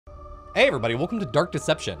Hey everybody, welcome to Dark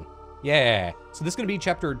Deception. Yeah, so this is gonna be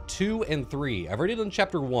chapter 2 and 3. I've already done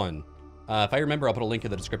chapter 1. If I remember, I'll put a link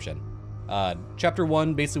in the description. Chapter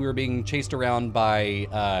 1, basically we were being chased around by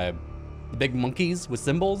the big monkeys with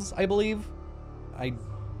symbols, I believe. I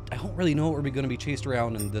don't really know what we're gonna be chased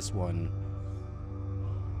around in this one.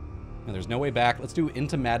 And there's no way back. Let's do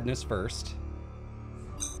Into Madness first.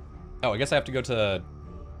 Oh, I guess I have to go to...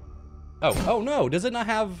 Oh no, does it not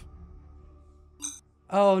have...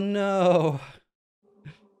 Oh no.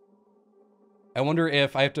 I wonder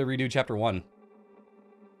if I have to redo chapter 1.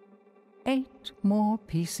 8 more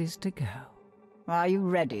pieces to go. Are you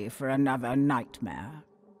ready for another nightmare?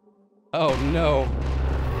 Oh no.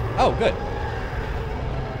 Oh, good.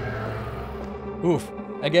 Oof.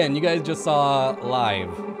 Again, you guys just saw live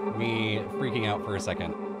me freaking out for a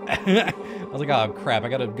second. I was like, oh crap, I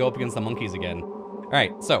gotta go up against the monkeys again. All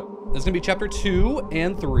right, so this is gonna be chapter 2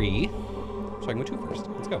 and 3. So I can go 2 first.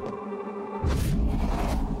 Let's go.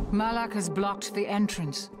 Malak has blocked the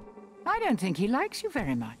entrance. I don't think he likes you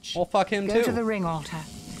very much. Well, fuck him too. Go to the ring altar.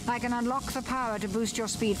 I can unlock the power to boost your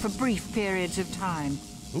speed for brief periods of time.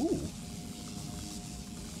 Ooh.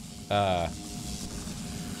 Oh,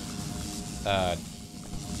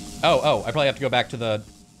 I probably have to go back to the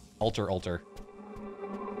altar.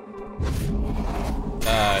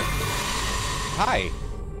 Hi.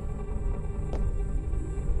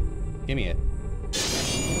 Give me it.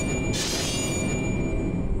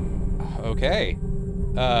 Okay.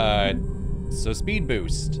 So speed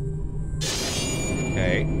boost.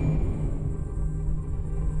 Okay.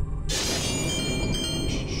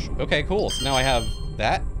 Okay, cool. So now I have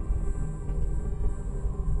that.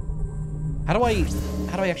 How do I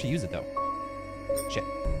actually use it though? Shit.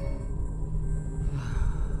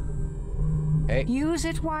 Okay. Use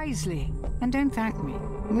it wisely, and don't thank me.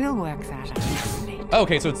 We'll work that out later.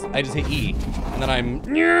 Okay, so it's I just hit E, and then I'm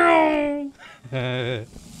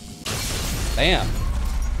bam.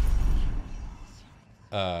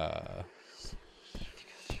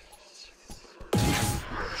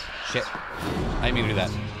 Shit. I didn't mean to do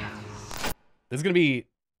that. This is gonna be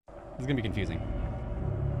confusing.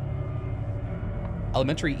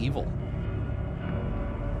 Elementary evil.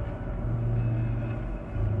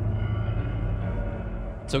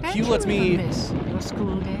 So Q lets me... miss your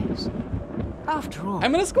school days? After all,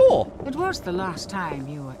 I'm in a school! it was the last time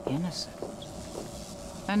you were innocent.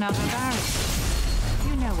 Another barrier.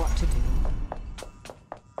 You know what to do.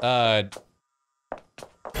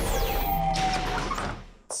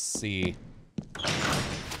 Let's see.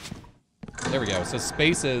 There we go. So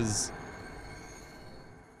space is...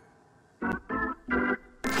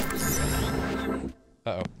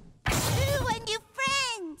 Uh-oh. Ooh, a new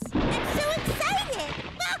friend! I'm so excited!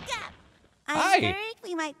 Welcome! Hi. I heard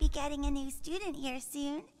we might be getting a new student here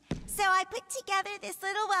soon, so I put together this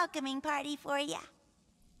little welcoming party for you.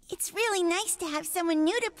 It's really nice to have someone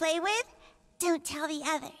new to play with. Don't tell the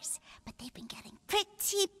others, but they've been getting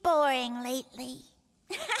pretty boring lately.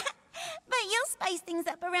 But you'll spice things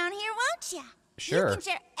up around here, won't you? Sure. You can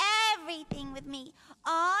share everything with me.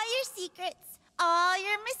 All your secrets, all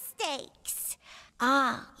your mistakes,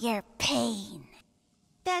 all your pain.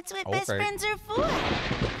 That's what best friends are for,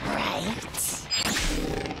 right?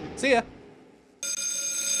 See ya.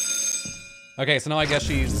 Okay, so now I guess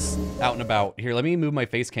she's out and about. Here, let me move my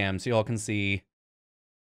face cam so y'all can see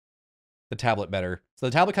the tablet better. So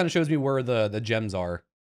the tablet kind of shows me where the gems are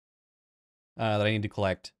that I need to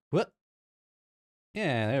collect. What?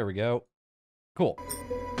 Yeah, there we go. Cool.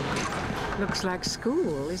 Looks like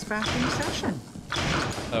school is back in session.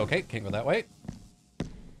 Okay, can't go that way.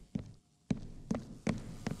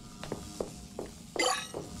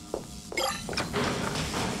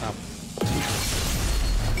 Oh.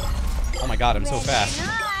 Oh my god, I'm so fast.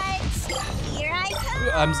 Here I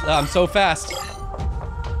come. I'm so fast.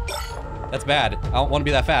 That's bad. I don't want to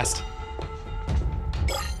be that fast.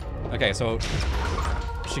 Okay, so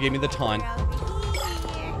she gave me the taunt.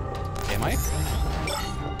 Am I?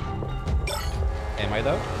 Am I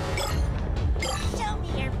though? Show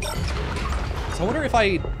me your... So I wonder if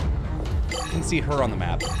I can see her on the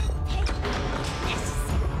map.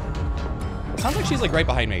 Sounds like she's like right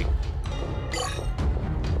behind me.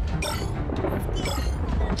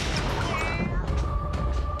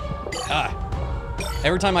 Ah.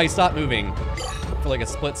 Every time I stop moving for like a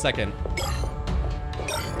split second.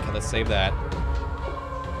 Okay, let's save that.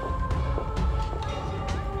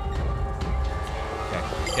 Okay.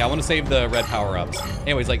 Yeah, I want to save the red power-ups.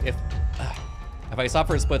 Anyways, like if I stop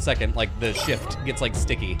for a split second, like the shift gets like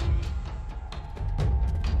sticky.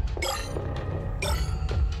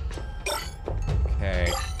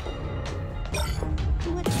 Okay.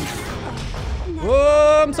 What's the matter?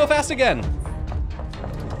 Whoa, I'm so fast again.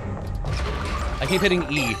 I keep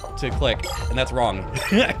hitting E to click, and that's wrong.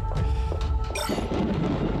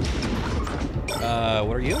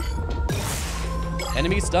 What are you?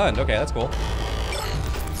 Enemy stunned. Okay, that's cool.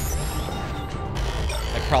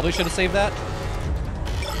 I probably should have saved that.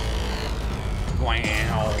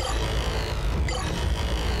 Wow.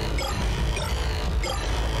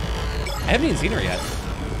 I haven't even seen her yet.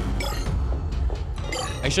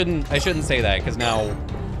 I shouldn't say that, because now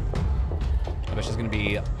I bet she's gonna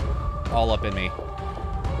be all up in me.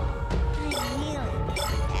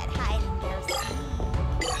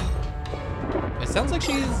 It sounds like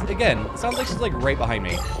she's, again, it sounds like she's like right behind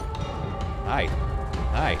me. Hi.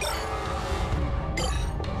 Hi.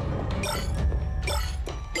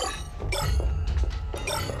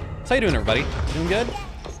 How you doing, everybody? Doing good?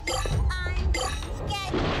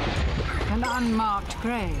 An unmarked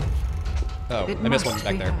grave. Oh, I missed one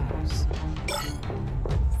back there. Hers.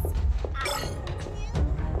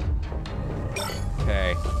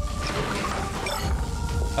 Okay.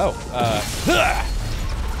 Oh,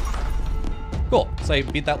 cool. So I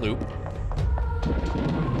beat that loop.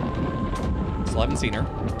 Still haven't seen her.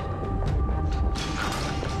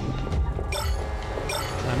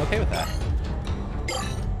 I'm okay with that.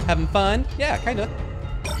 Having fun? Yeah, kinda.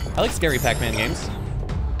 I like scary Pac-Man games.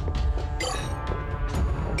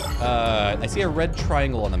 I see a red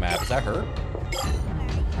triangle on the map. Is that her?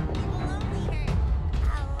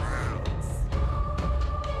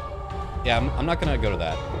 Yeah, I'm not gonna go to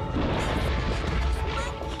that.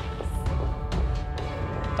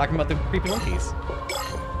 Talking about the creepy monkeys.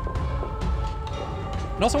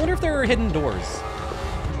 And also, I wonder if there are hidden doors.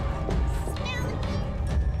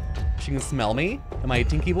 She can smell me? Am I a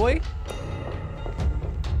Tinky Boy?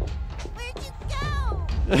 Where'd you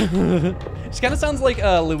go? She kind of sounds like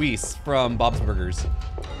Louise from Bob's Burgers.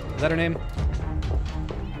 Is that her name?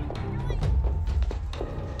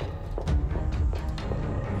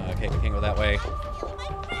 Okay, we can't go that way.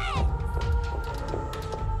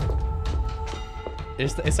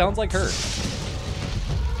 It sounds like her.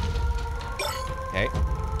 Okay.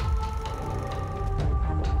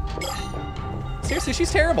 Seriously,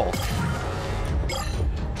 she's terrible.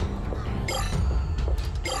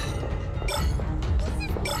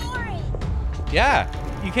 Yeah,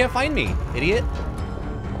 you can't find me, idiot.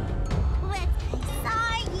 I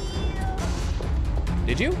saw you.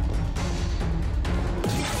 Did you?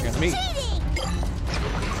 Here's me. Cheating.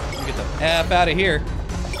 Let me get the F out of here.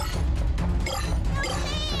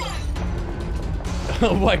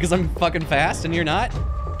 What, because I'm fucking fast and you're not?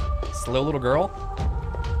 Slow little girl?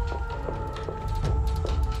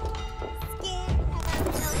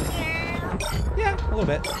 Yeah, a little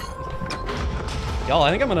bit. Y'all, I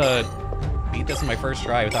think I'm gonna beat this in my first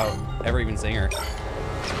try without ever even seeing her.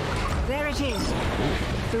 There it is.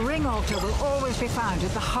 The ring altar will always be found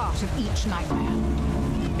at the heart of each nightmare.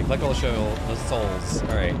 Okay, collect all the souls.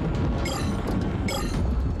 All right.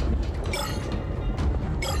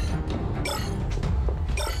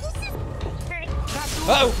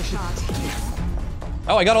 Oh!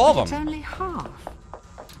 Oh, I got all of It's them. only half.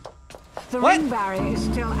 The What? ring barrier is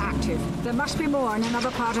still active. There must be more in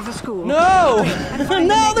another part of the school. No! And find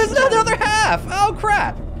the No, next there's one. another half! Oh,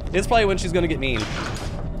 crap! It's probably when she's gonna get mean.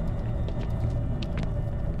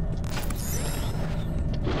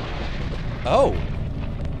 Oh.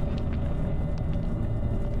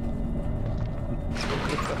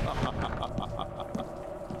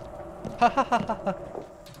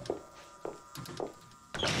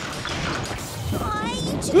 Why,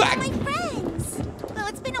 you two are my friends. Well,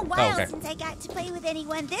 it's been a while okay. since I got to play with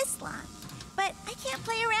anyone this long. But I can't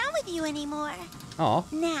play around with you anymore. Aw.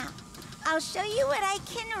 Now, I'll show you what I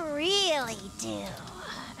can really do.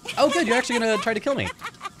 Oh, good. You're actually gonna try to kill me.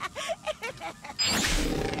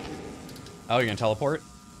 Oh, you're gonna teleport?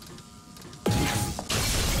 Like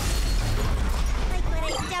what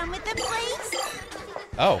I've done with the place?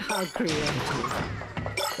 Oh, How creative.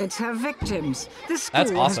 It's her victims. The school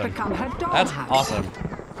that's awesome. has become her dollhouse. That's awesome.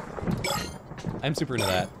 I'm super into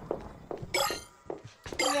that.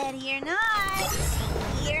 Ready or not,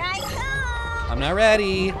 here I come. I'm not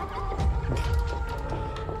ready.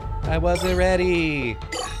 I wasn't ready.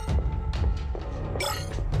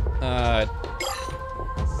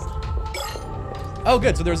 Oh,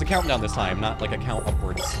 good. So there's a countdown this time, not like a count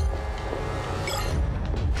upwards.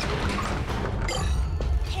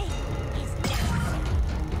 Hey,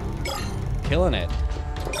 Killing it.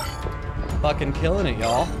 Fucking killing it,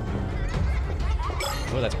 y'all.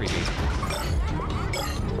 Oh, that's creepy. I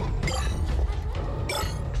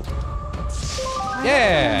don't know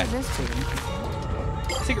Yeah! this room.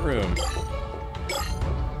 Secret room.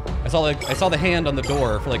 I saw the hand on the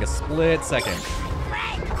door for like a split second.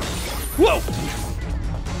 Whoa!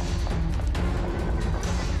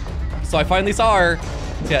 So I finally saw her.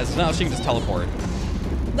 Yeah, so now she can just teleport.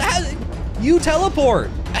 You teleport!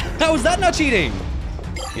 How is that not cheating?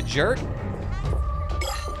 You jerk.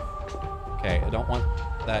 Okay, I don't want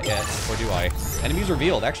that yet, or do I? Enemies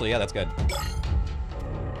revealed, actually, yeah, that's good.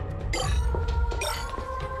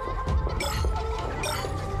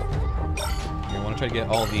 I want to try to get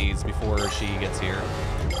all these before she gets here.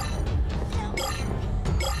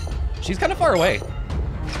 She's kind of far away.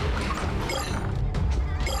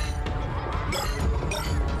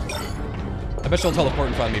 I bet she'll teleport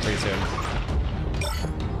in front of me pretty soon.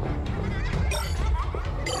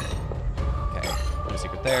 Okay, no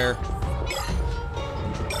secret there.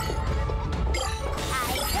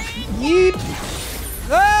 Yeep!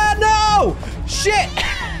 Ah, no! Shit!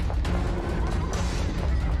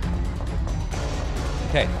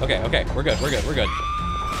 Okay, we're good. We're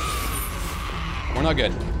not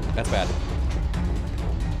good. That's bad.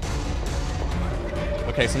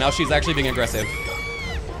 Okay, so now she's actually being aggressive.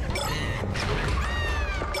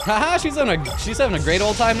 Haha, she's having a great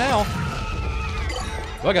old time now.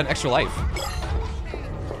 Oh, I got an extra life.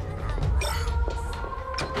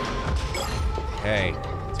 Okay,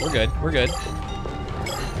 so we're good.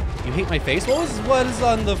 You hate my face? What is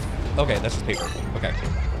on the... Okay, that's just paper. Okay.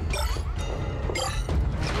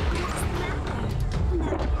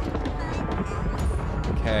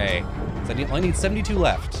 Okay, so I only need 72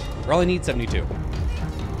 left. Or all I need 72.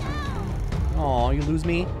 Aw, you lose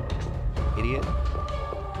me? Idiot.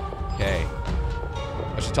 Okay.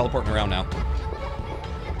 Oh, she's teleporting around now.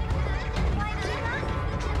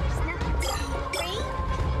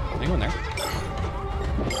 Can I go in there?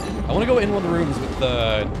 I want to go in one of the rooms with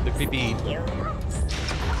the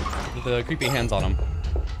creepy hands on them.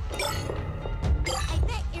 I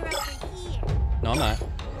bet you're over here. No, I'm not.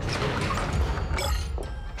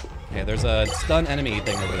 Okay, there's a stun enemy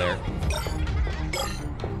thing over there.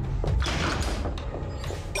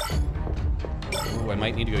 Ooh, I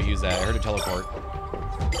might need to go use that. I heard a teleport.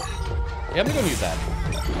 Yeah, I'm gonna go use that.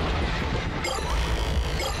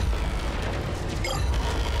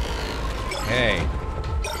 Okay.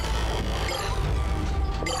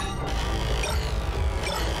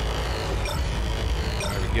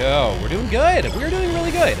 There we go. We're doing good. We're doing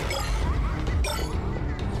really good.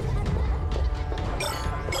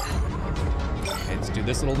 Okay, let's do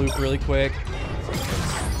this little loop really quick.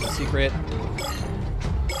 No secret.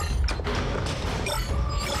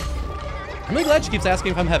 I'm really glad she keeps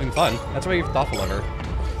asking if I'm having fun. That's very thoughtful of her.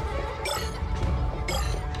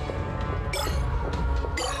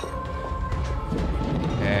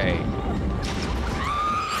 Okay.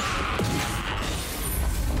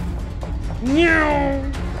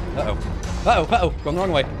 Uh-oh. Uh-oh, uh-oh. Going the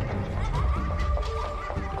wrong way.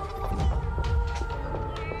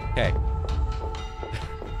 Okay.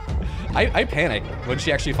 I panic when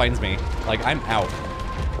she actually finds me. Like, I'm out.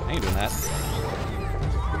 I ain't doing that.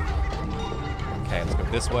 Okay, let's go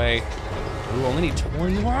this way. Ooh, only need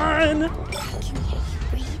 21!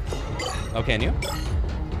 Oh, can you?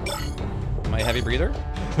 Am I a heavy breather?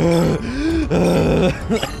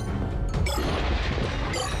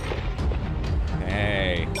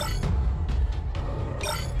 Hey.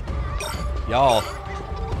 Y'all.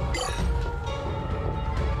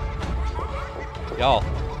 Y'all.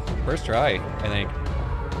 First try, I think.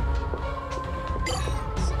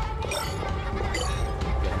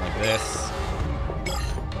 Get him like this.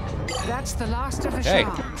 That's the last of the Okay.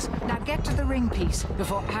 sharks. Now get to the ring piece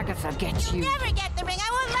before Agatha gets you. Never get the ring.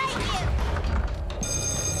 I won't let you.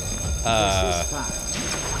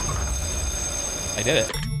 I did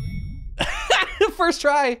it. First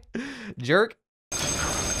try. Jerk.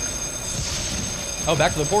 Oh,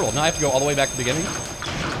 back to the portal. Now I have to go all the way back to the beginning?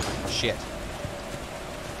 Shit.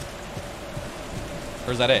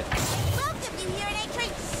 Or is that it? Welcome you here, and I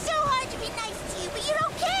tried so hard to be nice to you, but you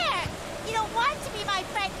don't care. You don't want to be my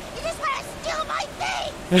friend. You just want to steal my thing.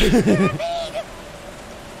 You're a mean,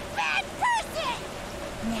 bad person.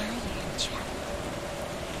 Now you're in trouble.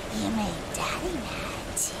 You made Daddy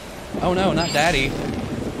mad too. Oh no, not Daddy.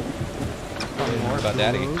 Tell me more about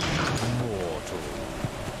Daddy.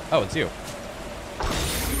 Oh, it's you.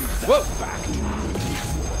 Whoa!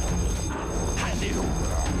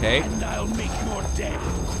 Okay. And I'll make your day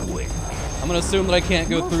quick. I'm gonna assume that I can't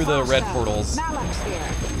go through the red portals. Malak's here.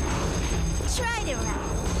 Try to run.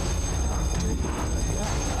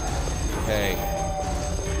 Okay.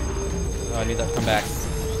 Oh, I need that to come back.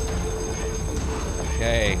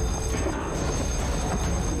 Okay.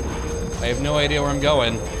 I have no idea where I'm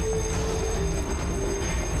going.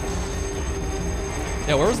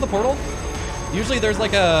 Yeah, where was the portal? Usually there's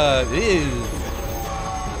like a... Ew.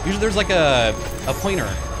 Usually there's like a pointer.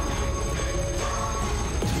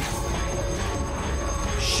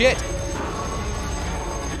 Shit!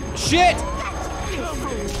 Shit!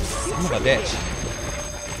 Son of a bitch.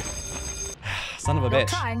 Son of a You're bitch.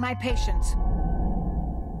 trying my patience.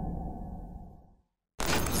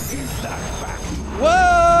 Is that back?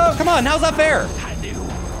 Whoa! Come on, how's that fair? I do.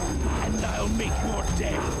 And I'll make your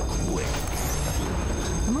death quick.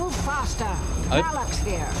 Move faster. Alex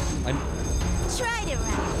here. Try to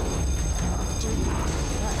run.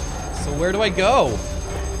 So where do I go?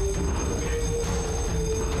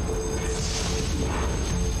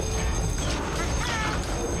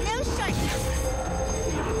 No shortcuts.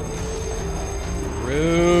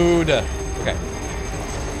 Rude. Okay.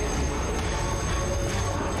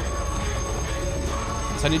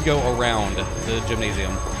 So I need to go around the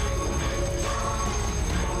gymnasium.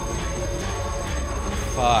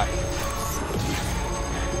 Fuck.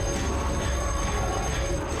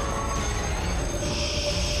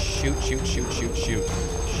 Shoot, shoot, shoot, shoot, shoot.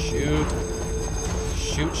 Shoot.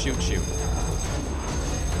 Shoot, shoot, shoot.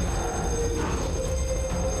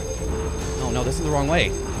 Oh no, this is the wrong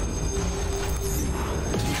way.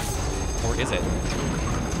 Or is it?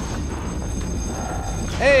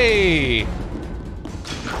 Hey!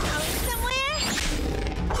 Going somewhere?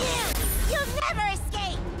 You'll never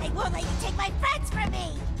escape. They won't let you take my friends from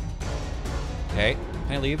me. Okay,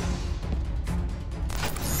 can I leave?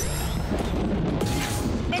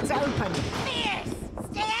 It's open. Fierce.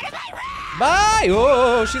 Stay out of my way. Bye!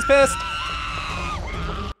 Oh, she's pissed.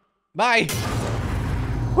 Bye.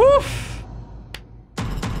 Whew.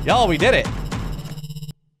 Y'all, we did it.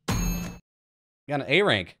 Got an A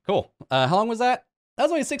rank. Cool. How long was that? That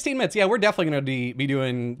was only 16 minutes. Yeah, we're definitely going to be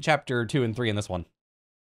doing chapter 2 and 3 in this one.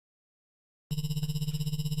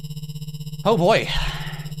 Oh boy.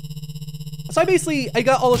 So I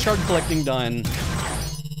got all the shard collecting done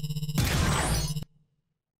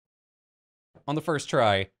on the first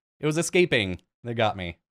try. It was escaping that got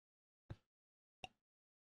me.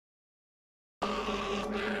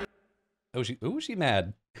 Oh, she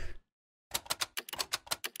mad.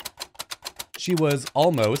 She was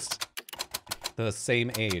almost the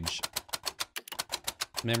same age.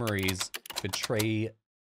 Memories betray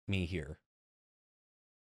me here.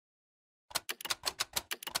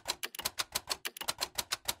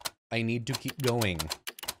 I need to keep going.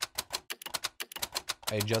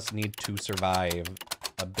 I just need to survive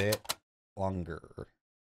a bit longer.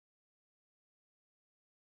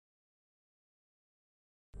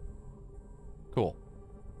 Cool.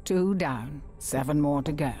 2 down, 7 more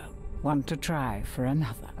to go. Want to try for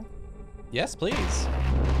another? Yes, please.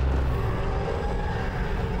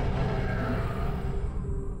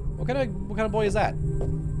 What kind of boy is that?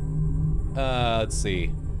 Let's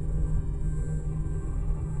see.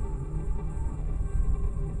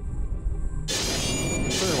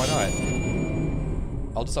 Sure, why not?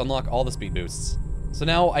 I'll just unlock all the speed boosts. So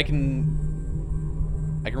now I can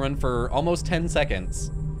run for almost 10 seconds,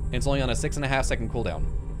 and it's only on a 6.5 second cooldown.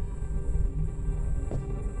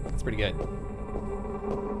 That's pretty good.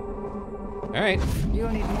 All right. You'll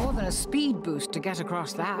need more than a speed boost to get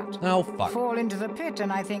across that. Oh, fuck. Fall into the pit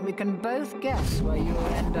and I think we can both guess where you'll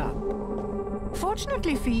end up.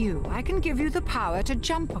 Fortunately for you, I can give you the power to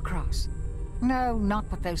jump across. No,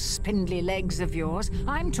 not with those spindly legs of yours.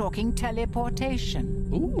 I'm talking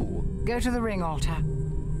teleportation. Ooh. Go to the ring altar.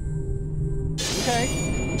 Okay.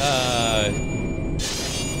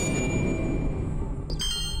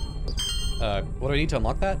 What do I need to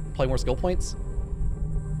unlock that? Play more skill points?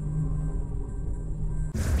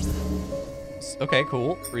 Okay,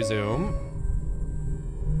 cool. Resume.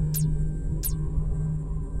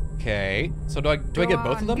 Okay. So do I get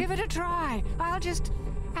both of them? Give it a try. I'll just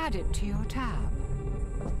add it to your tab.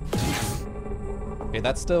 Okay,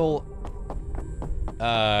 that's still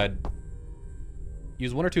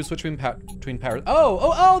use 1 or 2 switch between powers.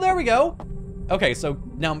 Oh, there we go. Okay, so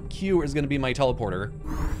now Q is gonna be my teleporter.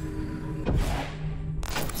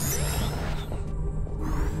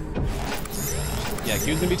 Yeah,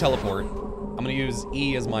 Q's gonna be teleport. I'm gonna use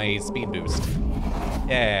E as my speed boost.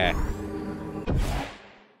 Yeah.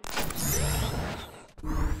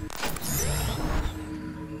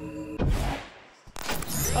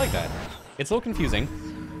 I like that. It's a little confusing.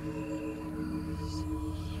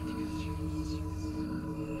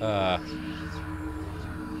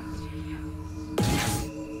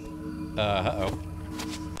 Uh-oh.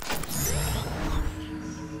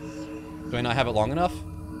 Do I not have it long enough?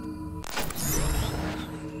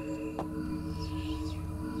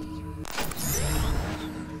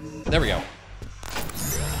 There we go.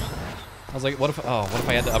 That was like, what if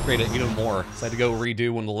I had to upgrade it even more? So I had to go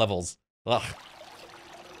redo one of the levels. Ugh.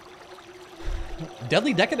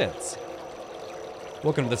 Deadly Decadence.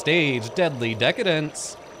 Welcome to the stage, Deadly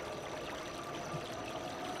Decadence.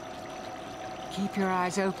 Keep your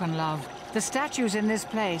eyes open, love. The statues in this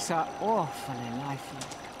place are awfully lifeless.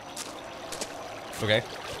 Okay.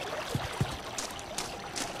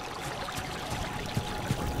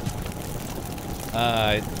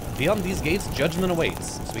 Beyond these gates, judgment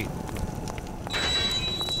awaits. Sweet.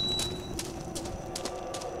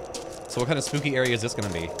 So what kind of spooky area is this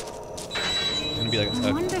gonna be? Gonna be like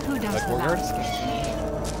I wonder who does a the courtyard? landscaping.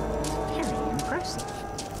 Very impressive.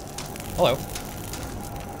 Hello.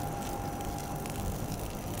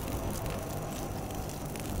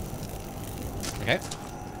 Okay.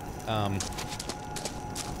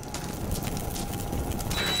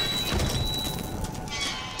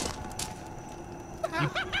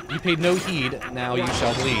 You paid no heed, now you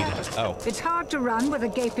shall bleed. Oh. It's hard to run with a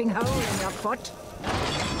gaping hole in your foot.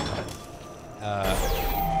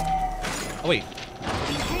 Oh, wait.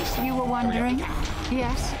 In case you were wondering,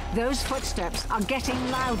 yes, those footsteps are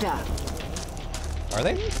getting louder. Are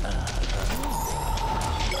they?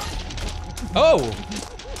 Oh!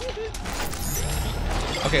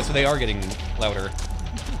 Okay, so they are getting louder.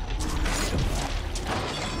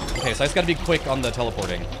 Okay, so I just gotta be quick on the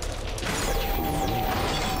teleporting.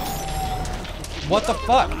 What the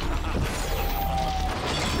fuck?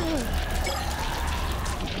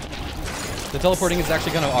 The teleporting is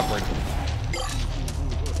actually kind of awkward.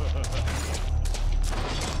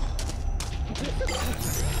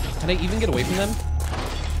 Can I even get away from them?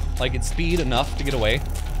 Like, it's speed enough to get away?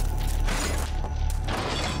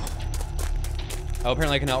 Oh,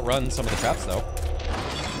 apparently I can outrun some of the traps, though.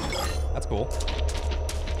 That's cool.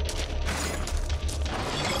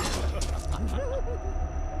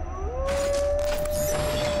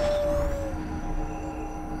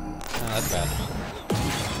 That's bad.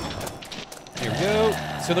 Here we go.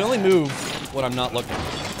 So they only move when I'm not looking.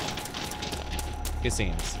 It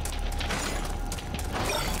seems.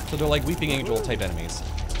 So they're like Weeping Angel type enemies.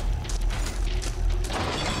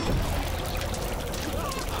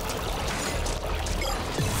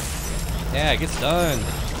 Yeah, it gets done.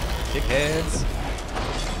 Dickheads.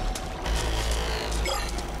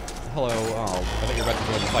 Hello. Oh, I thought you were about to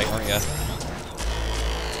join the fight, aren't you?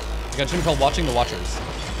 You got a gym called Watching the Watchers.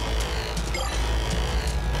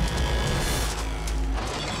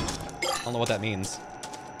 I don't know what that means.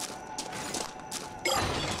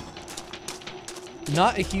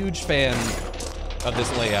 Not a huge fan of this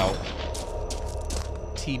layout.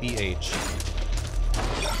 TBH.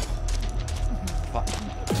 Fuck.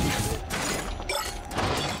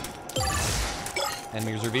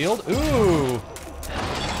 Enemies revealed. Ooh!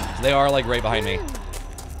 They are like right behind me.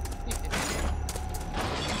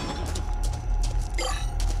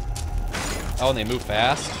 Oh, and they move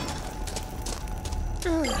fast.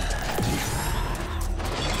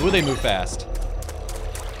 Ooh, they move fast.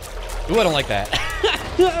 Ooh, I don't like that.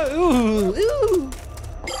 Ooh, ooh.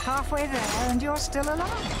 Halfway there and you're still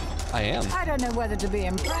alive. I am. I don't know whether to be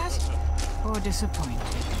impressed or disappointed.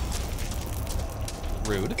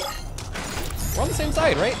 Rude. We're on the same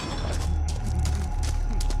side, right?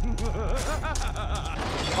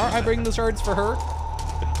 Aren't I bringing the shards for her?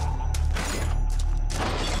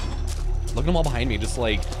 Look at them all behind me, just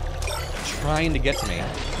like trying to get to me.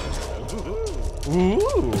 Ooh.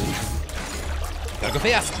 Gotta go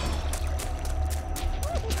fast.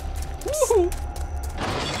 Woohoo.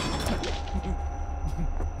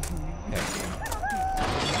 Okay.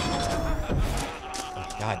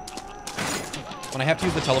 God. When I have to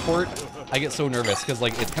use the teleport, I get so nervous because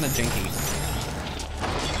like it's kind of janky.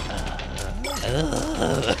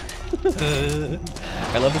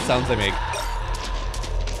 I love the sounds they make.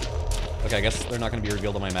 Okay, I guess they're not going to be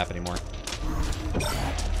revealed on my map anymore.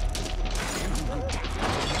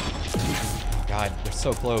 God, they're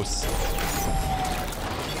so close.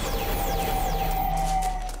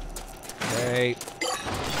 Okay.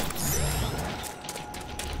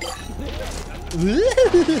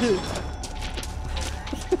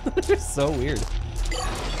 They're so weird.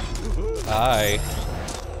 Hi.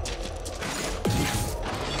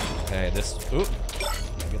 Okay, this. Oop.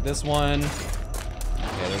 Get this one.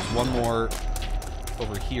 Okay, there's one more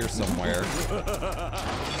over here somewhere.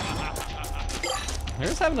 They're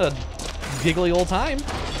just having a giggly old time.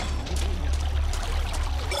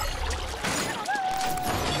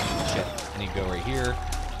 Shit, I need to go right here.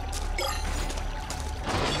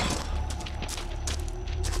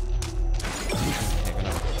 Okay, I'm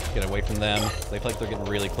gonna get away from them. They feel like they're getting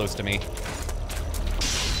really close to me.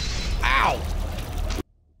 Ow!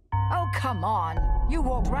 Oh, come come on. You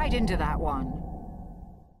walked right into that one.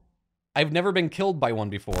 I've never been killed by one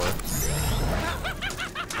before.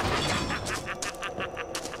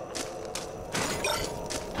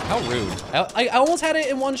 How rude. I almost had it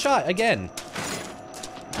in one shot, again.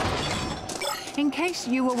 In case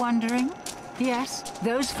you were wondering, yes,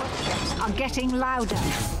 those footsteps are getting louder.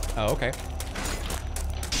 Oh, okay.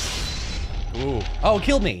 Ooh. Oh, it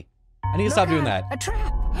killed me. I need to stop doing that. A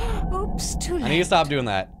trap. Oops, too late. I need to stop doing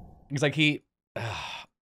that. Because I keep...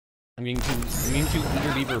 I'm getting too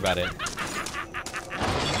eager beaver about it.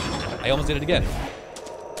 I almost did it again.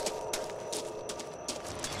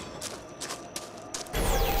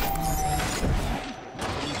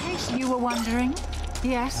 In case you were wondering,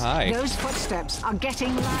 yes, Hi. those footsteps are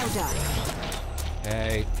getting louder.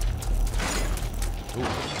 Hey. Ooh.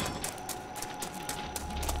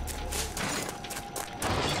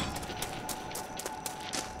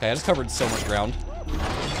 Okay, I just covered so much ground.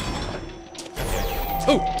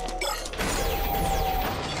 Ooh!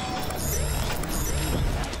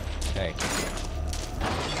 Okay.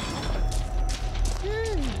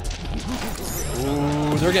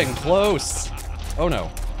 Ooh, they're getting close. Oh no.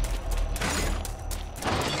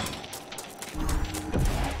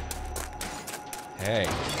 Hey.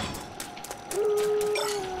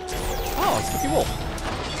 Oh, Spooky Wolf.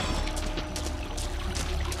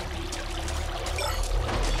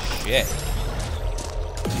 Shit.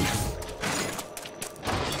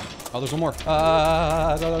 Oh, there's one more.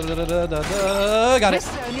 Got it. This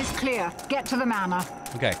zone is clear. Get to the manor.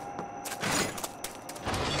 Okay.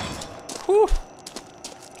 Whew.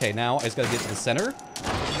 Okay, now I just gotta get to the center.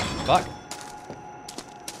 Fuck.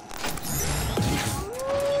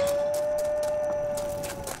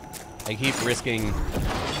 I keep risking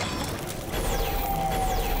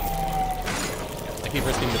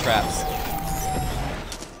the traps.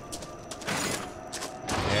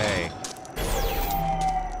 Okay.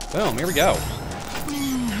 Boom, here we go.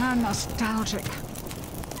 How nostalgic.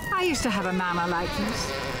 I used to have a manor like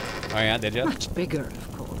this. Oh yeah, did you? Much bigger,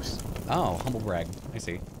 of course. Oh, humble brag. I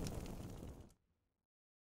see.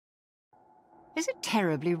 Is it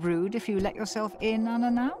terribly rude if you let yourself in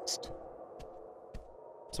unannounced?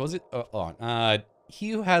 So is it, hold on. He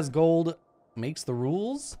who has gold makes the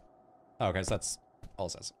rules? Oh, okay, so that's all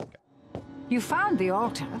it says. Okay. You found the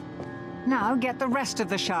altar. Now get the rest of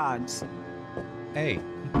the shards. Hey.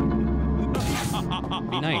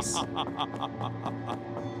 Be nice.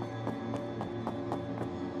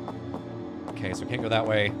 Okay, so we can't go that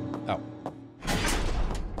way. Oh.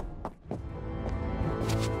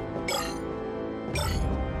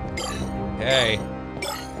 Okay.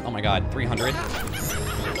 Oh my god, 300.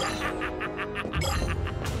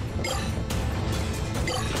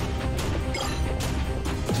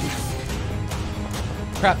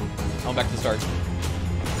 Crap. I'm back to the start.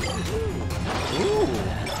 Ooh.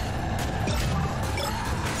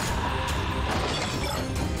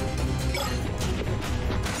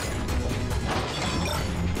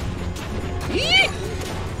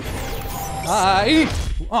 Hi.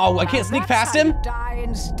 Oh, I can't sneak past him? Die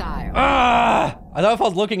in style. Ah! I thought if I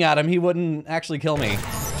was looking at him, he wouldn't actually kill me.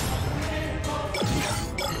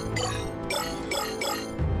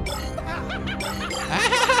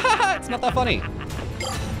 It's not that funny.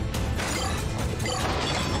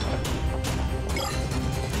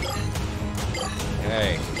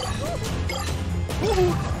 Okay.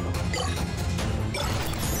 Woohoo.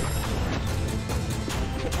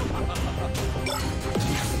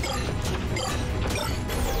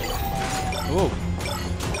 Ooh.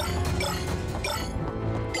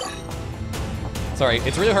 Sorry,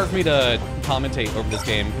 it's really hard for me to commentate over this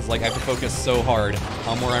game because, like, I have to focus so hard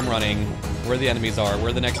on where I'm running, where the enemies are,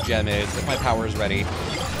 where the next gem is, if my power is ready.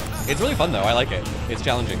 It's really fun though. I like it. It's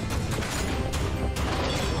challenging.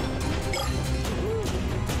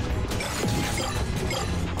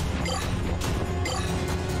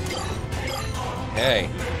 Hey.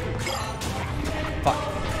 Fuck.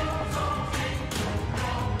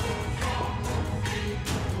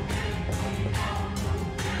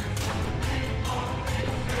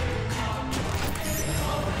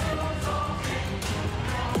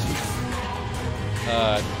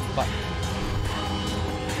 Fuck.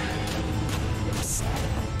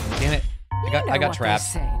 Damn it. I got trapped.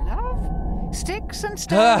 Say, love. Sticks and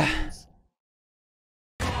stones.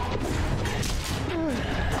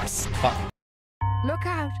 Fuck. Look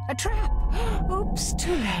out, a trap. Oops,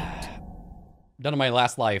 too late. Done in my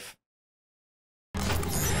last life.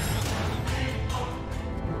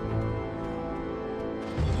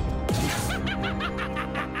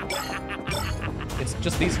 It's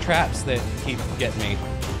just these traps that keep getting me.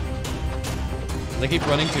 They keep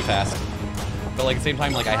running too fast. but like at the same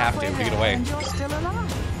time, like I have to get away. And you're still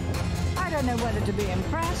alive. I don't know whether to be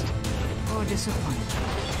impressed or disappointed.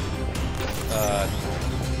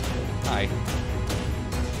 Hi.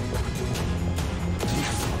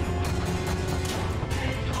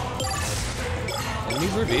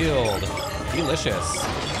 Enemies revealed. Delicious.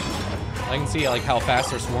 I can see like how fast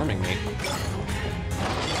they're swarming me.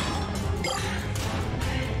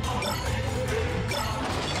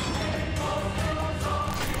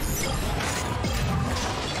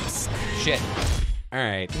 Shit. All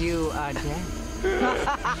right. You are dead.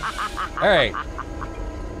 All right.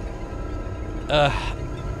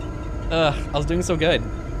 I was doing so good.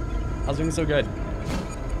 All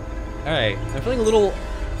right. I'm feeling a little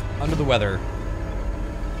under the weather.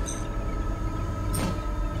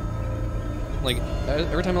 Like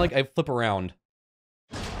every time I flip around,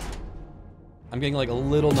 I'm getting like a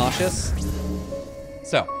little nauseous.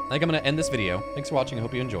 So I think I'm gonna end this video. Thanks for watching. I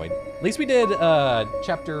hope you enjoyed. At least we did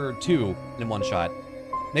chapter 2 in one shot.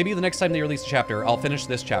 Maybe the next time they release a chapter, I'll finish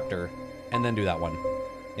this chapter and then do that one.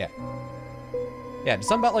 Yeah. Yeah, just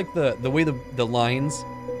something about like the way the lines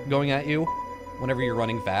going at you whenever you're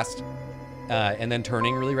running fast and then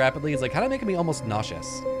turning really rapidly is like kind of making me almost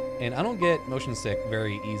nauseous. And I don't get motion sick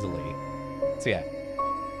very easily. So yeah,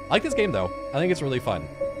 I like this game though. I think it's really fun.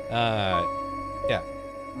 Yeah,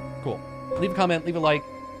 cool. Leave a comment, leave a like,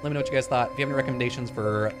 let me know what you guys thought. If you have any recommendations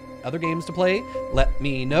for other games to play, let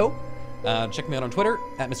me know. Check me out on Twitter,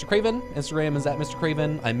 at MrKravin. Instagram is at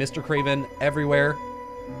MrKravin. I'm MrKravin everywhere.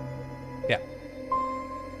 Yeah.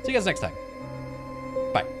 See you guys next time.